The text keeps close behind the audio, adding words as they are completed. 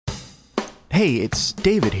Hey, it's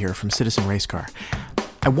David here from Citizen Racecar.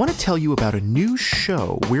 I want to tell you about a new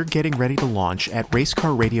show we're getting ready to launch at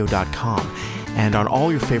racecarradio.com and on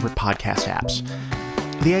all your favorite podcast apps.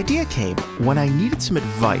 The idea came when I needed some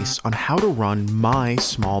advice on how to run my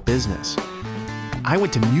small business. I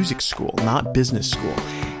went to music school, not business school,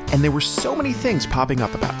 and there were so many things popping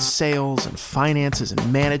up about sales and finances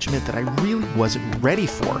and management that I really wasn't ready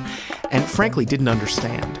for, and frankly didn't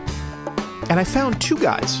understand. And I found two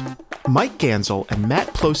guys, Mike Gansel and Matt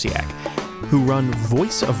Plosiak, who run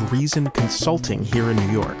Voice of Reason Consulting here in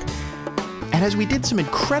New York. And as we did some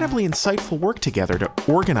incredibly insightful work together to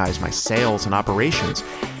organize my sales and operations,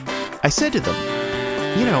 I said to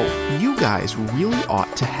them, you guys really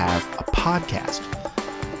ought to have a podcast.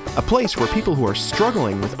 A place where people who are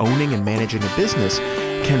struggling with owning and managing a business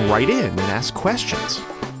can write in and ask questions.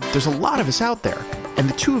 There's a lot of us out there, and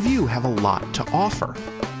the two of you have a lot to offer.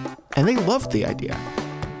 And they loved the idea.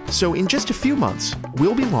 So in just a few months,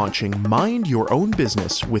 we'll be launching Mind Your Own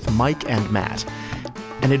Business with Mike and Matt,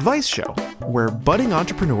 an advice show where budding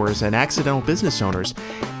entrepreneurs and accidental business owners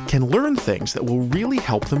can learn things that will really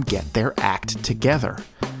help them get their act together.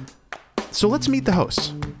 So let's meet the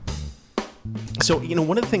hosts. So,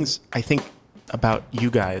 one of the things I think about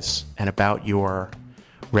you guys and about your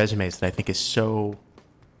resumes that I think is so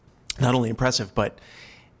not only impressive, but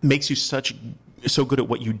makes you so good at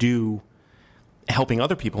what you do helping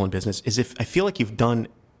other people in business is I feel like you've done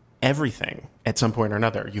everything at some point or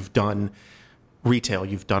another. You've done retail,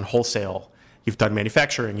 you've done wholesale, you've done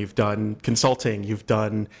manufacturing, you've done consulting, you've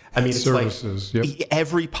done, it's services, like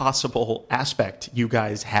every possible aspect you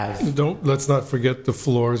guys have. Let's not forget the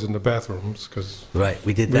floors and the bathrooms, because right,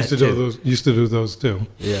 we did that too. Used to do those too.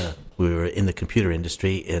 Yeah, we were in the computer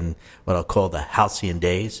industry in what I'll call the halcyon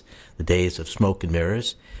days, the days of smoke and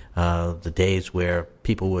mirrors. The days where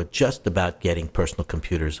people were just about getting personal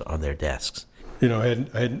computers on their desks. I had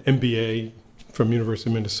an MBA from University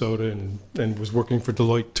of Minnesota and was working for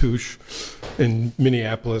Deloitte Touche in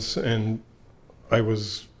Minneapolis, and I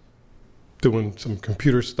was doing some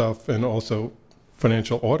computer stuff and also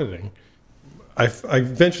financial auditing. I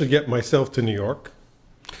eventually get myself to New York,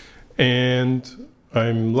 and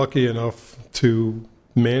I'm lucky enough to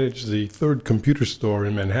manage the third computer store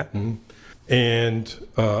in Manhattan. And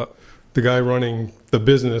the guy running the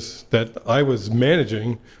business that I was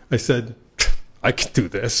managing, I said, I can do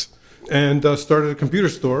this. And started a computer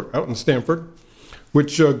store out in Stamford,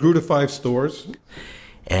 which grew to 5 stores.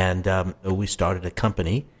 And we started a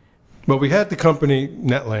company. Well, we had the company,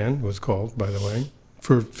 Netland was called, by the way,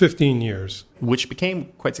 for 15 years. Which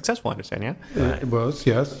became quite successful, I understand, yeah? It was,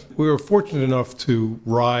 yes. We were fortunate enough to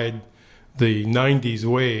ride the 90s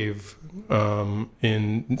wave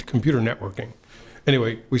in computer networking.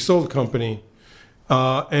 Anyway, we sold the company,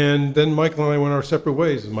 and then Michael and I went our separate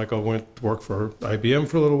ways. Michael went to work for IBM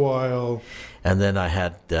for a little while. And then I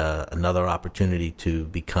had another opportunity to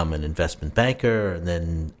become an investment banker, and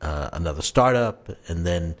then another startup, and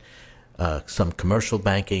then some commercial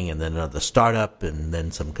banking, and then another startup, and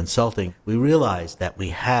then some consulting. We realized that we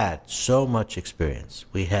had so much experience.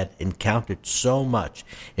 We had encountered so much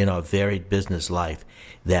in our varied business life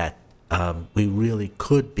that we really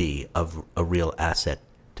could be a real asset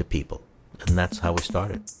to people, and that's how we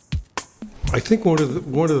started. I think one of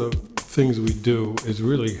the things we do is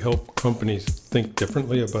really help companies think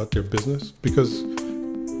differently about their business, because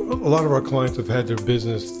a lot of our clients have had their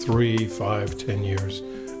business 3, 5, 10 years,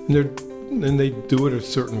 and they do it a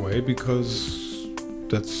certain way because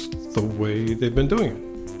that's the way they've been doing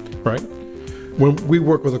it, right? When we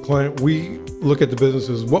work with a client, we look at the business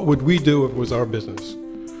as what would we do if it was our business?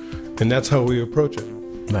 And that's how we approach it.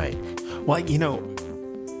 Right. Well,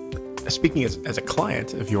 speaking as a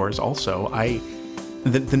client of yours also,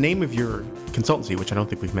 the name of your consultancy, which I don't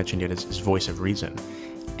think we've mentioned yet, is Voice of Reason.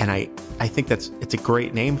 And I think it's a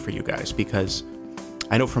great name for you guys, because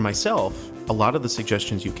I know for myself, a lot of the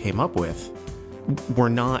suggestions you came up with were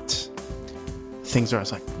not things where I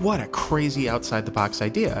was like, what a crazy outside the box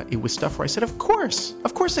idea. It was stuff where I said, of course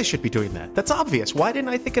they should be doing that. That's obvious. Why didn't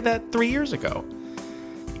I think of that 3 years ago?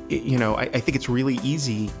 I think it's really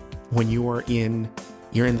easy when you're in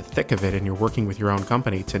the thick of it and you're working with your own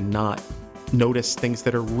company to not notice things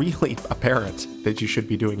that are really apparent that you should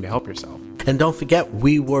be doing to help yourself. And don't forget,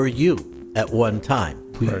 we were you at one time.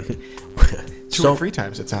 Right. 2 or 3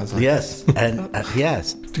 times, it sounds like. Yes, and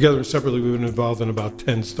yes. Together and separately, we've been involved in about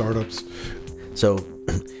 10 startups. So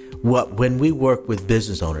when we work with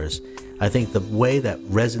business owners, I think the way that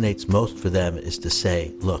resonates most for them is to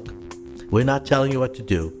say, look, we're not telling you what to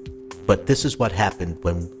do, but this is what happened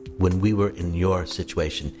when we were in your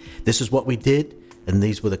situation. This is what we did, and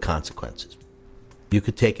these were the consequences. You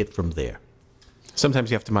could take it from there.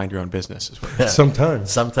 Sometimes you have to mind your own business as well.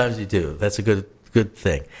 Sometimes. Sometimes you do. That's a good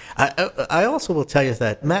thing. I also will tell you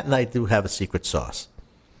that Matt and I do have a secret sauce.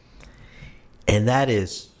 And that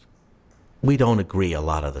is, we don't agree a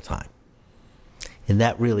lot of the time. And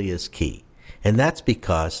that really is key. And that's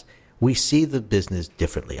because we see the business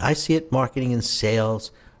differently. I see it marketing and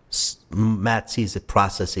sales. Matt sees it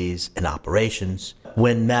processes and operations.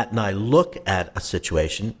 When Matt and I look at a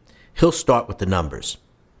situation, he'll start with the numbers.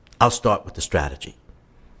 I'll start with the strategy.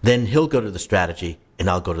 Then he'll go to the strategy and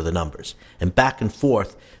I'll go to the numbers. And back and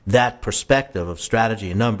forth, that perspective of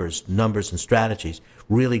strategy and numbers and strategies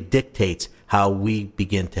really dictates how we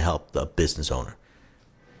begin to help the business owner.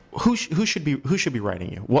 Who should be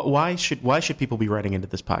writing you? Why should people be writing into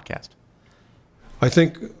this podcast? I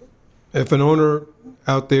think if an owner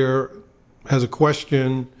out there has a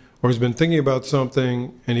question or has been thinking about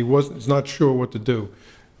something and is not sure what to do,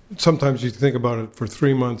 sometimes you think about it for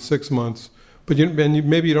 3 months, 6 months, but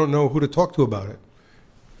maybe you don't know who to talk to about it.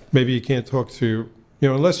 Maybe you can't talk to,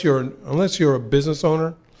 unless you're a business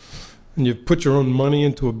owner and you've put your own money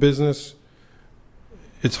into a business,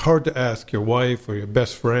 it's hard to ask your wife or your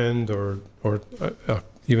best friend or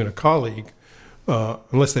even a colleague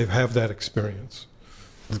unless they have that experience.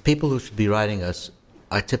 The people who should be writing us,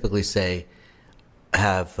 I typically say,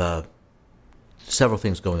 have several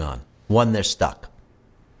things going on. One, they're stuck.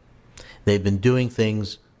 They've been doing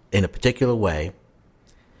things in a particular way,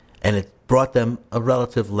 and it brought them a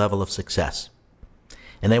relative level of success.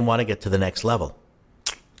 And they want to get to the next level.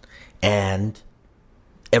 And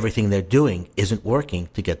everything they're doing isn't working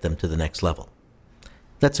to get them to the next level.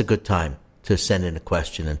 That's a good time to send in a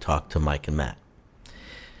question and talk to Mike and Matt.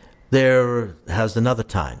 How's another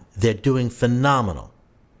time? They're doing phenomenal.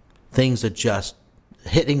 Things are just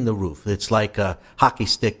hitting the roof. It's like a hockey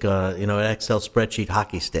stick, an Excel spreadsheet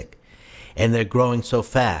hockey stick. And they're growing so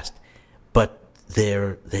fast, but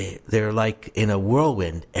they're like in a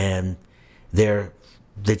whirlwind, and they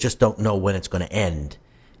just don't know when it's going to end.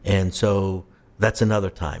 And so that's another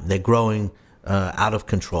time. They're growing out of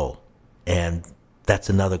control, and that's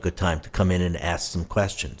another good time to come in and ask some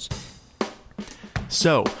questions.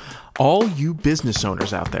 So, all you business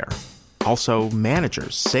owners out there, also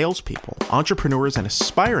managers, salespeople, entrepreneurs, and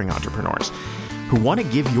aspiring entrepreneurs who want to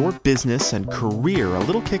give your business and career a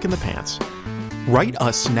little kick in the pants, write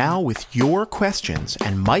us now with your questions,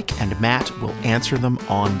 and Mike and Matt will answer them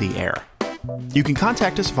on the air. You can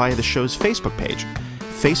contact us via the show's Facebook page,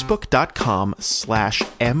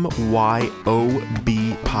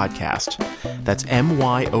 facebook.com/MYOB podcast. That's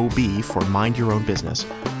MYOB for Mind Your Own Business.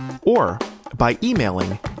 Or by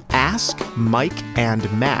emailing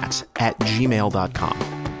askmikeandmatt@gmail.com.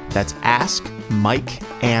 That's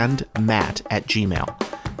askmikeandmatt@gmail.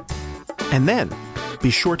 And then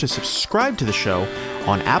be sure to subscribe to the show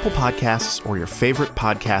on Apple Podcasts or your favorite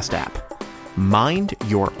podcast app. Mind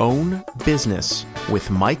Your Own Business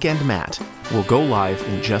with Mike and Matt will go live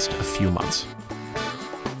in just a few months.